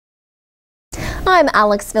I'm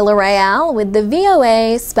Alex Villarreal with the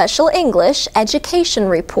VOA Special English Education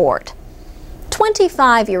Report.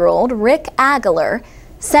 25-year-old Rick Aguilar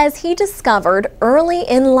says he discovered early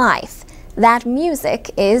in life that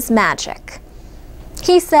music is magic.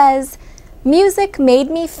 He says, "Music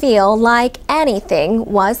made me feel like anything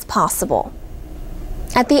was possible."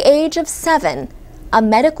 At the age of 7, a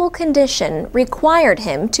medical condition required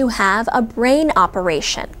him to have a brain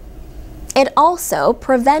operation. It also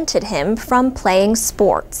prevented him from playing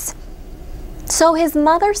sports. So his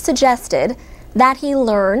mother suggested that he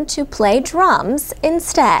learn to play drums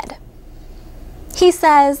instead. He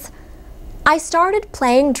says, "I started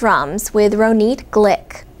playing drums with Ronit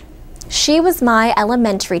Glick. She was my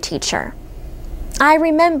elementary teacher. I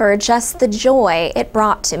remember just the joy it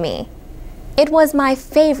brought to me. It was my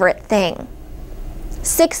favorite thing.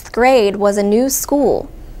 6th grade was a new school,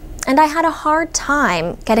 and I had a hard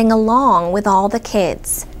time getting along with all the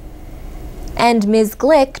kids. And Ms.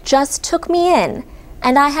 Glick just took me in,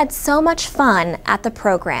 and I had so much fun at the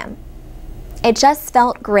program. It just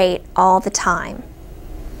felt great all the time."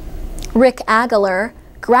 Rick Aguilar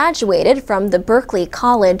graduated from the Berklee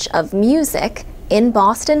College of Music in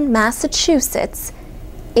Boston, Massachusetts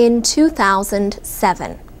in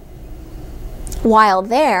 2007. While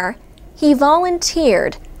there, he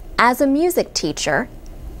volunteered as a music teacher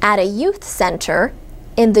at a youth center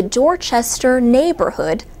in the Dorchester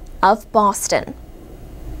neighborhood of Boston.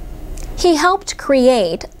 He helped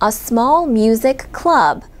create a small music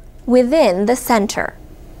club within the center.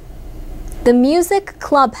 The music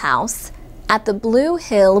clubhouse at the Blue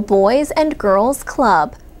Hill Boys and Girls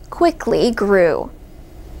Club quickly grew.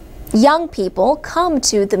 Young people come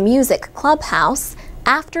to the music clubhouse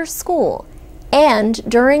after school and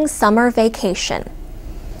during summer vacation.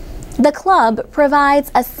 The club provides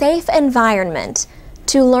a safe environment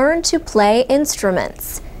to learn to play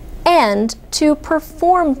instruments and to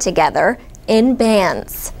perform together in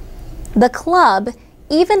bands. The club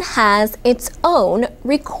even has its own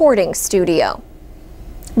recording studio.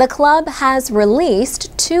 The club has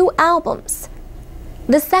released 2 albums.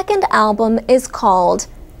 The second album is called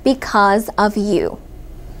Because of You.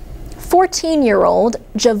 14-year-old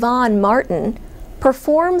Javon Martin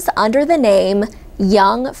performs under the name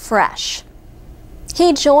Young Fresh.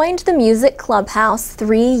 He joined the music clubhouse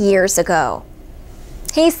 3 years ago.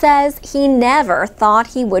 He says he never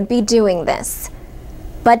thought he would be doing this,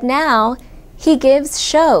 but now he gives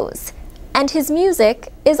shows and his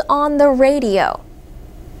music is on the radio.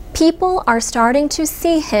 People are starting to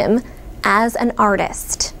see him as an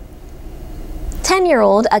artist.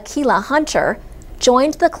 10-year-old Akila Hunter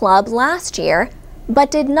joined the club last year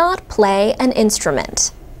but did not play an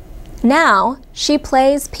instrument. Now she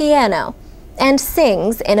plays piano and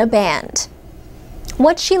sings in a band.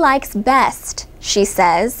 What she likes best, she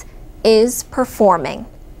says, is performing.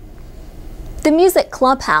 The music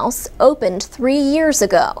clubhouse opened 3 years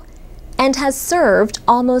ago and has served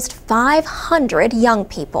almost 500 young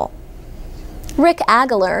people. Rick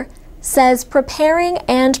Aguilar says preparing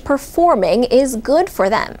and performing is good for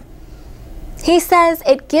them. He says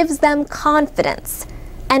it gives them confidence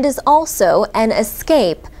and is also an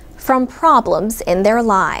escape from problems in their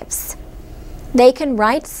lives. They can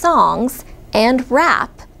write songs and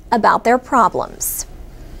rap about their problems.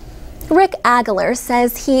 Rick Aguilar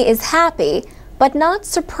says he is happy but not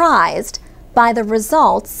surprised by the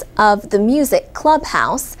results of the music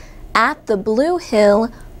clubhouse at the Blue Hill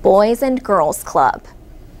Boys and Girls Club.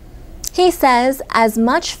 He says as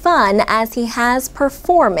much fun as he has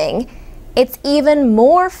performing, it's even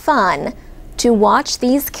more fun to watch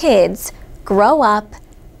these kids grow up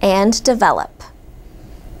and develop.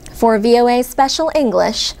 For VOA Special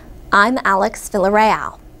English, I'm Alex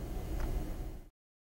Villarreal.